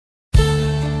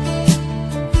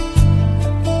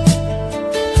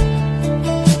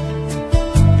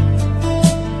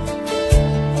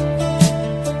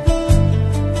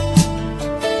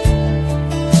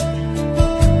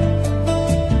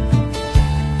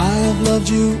loved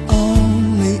you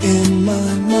only in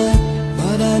my mind,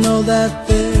 but I know that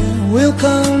there will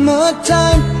come a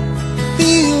time to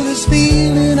feel this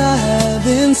feeling I have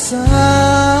inside.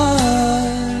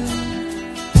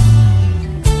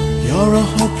 You're a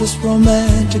hopeless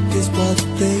romantic is what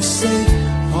they say,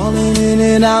 falling in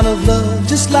and out of love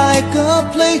just like a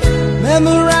play.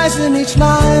 Memorizing each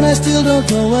line, I still don't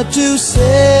know what to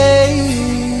say.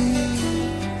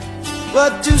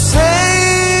 What to say?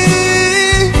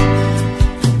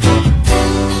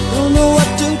 Don't know what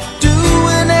to do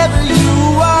whenever you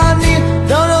are near.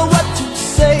 Don't know what to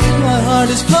say, my heart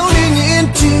is floating in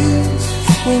tears.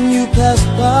 When you pass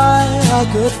by, I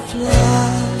could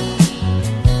fly.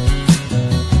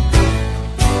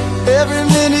 Every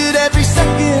minute, every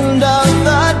second of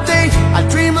the day, I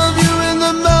dream of you in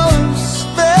the most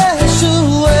special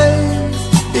way.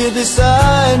 You're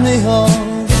beside me all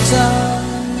the time,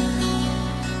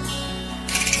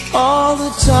 all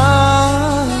the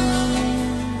time.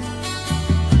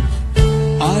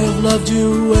 I have loved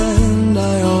you and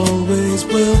I always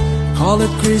will. Call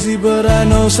it crazy, but I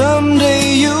know someday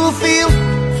you'll feel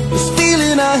this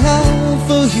feeling I have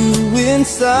for you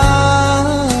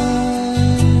inside.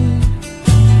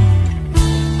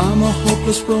 I'm a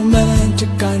hopeless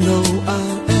romantic, I know I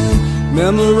am.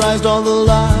 Memorized all the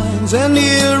lines and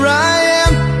here I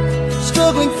am,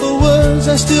 struggling for words,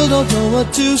 I still don't know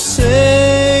what to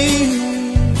say.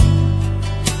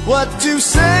 What to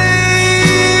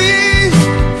say?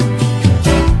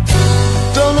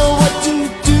 Don't know what to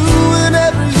do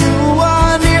whenever you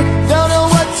are near. Don't know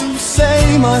what to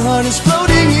say, my heart is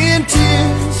floating in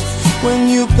tears. When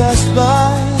you pass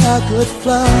by, I could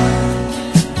fly.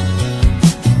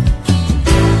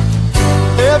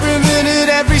 Every minute,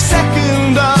 every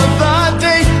second of the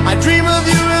day, I dream of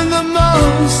you in the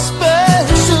most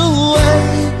special way.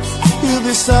 You're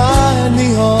beside me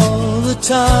all the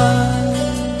time,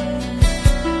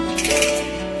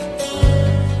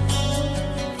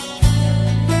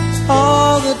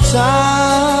 all the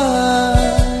time,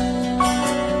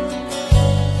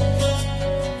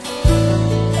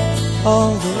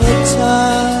 all the time.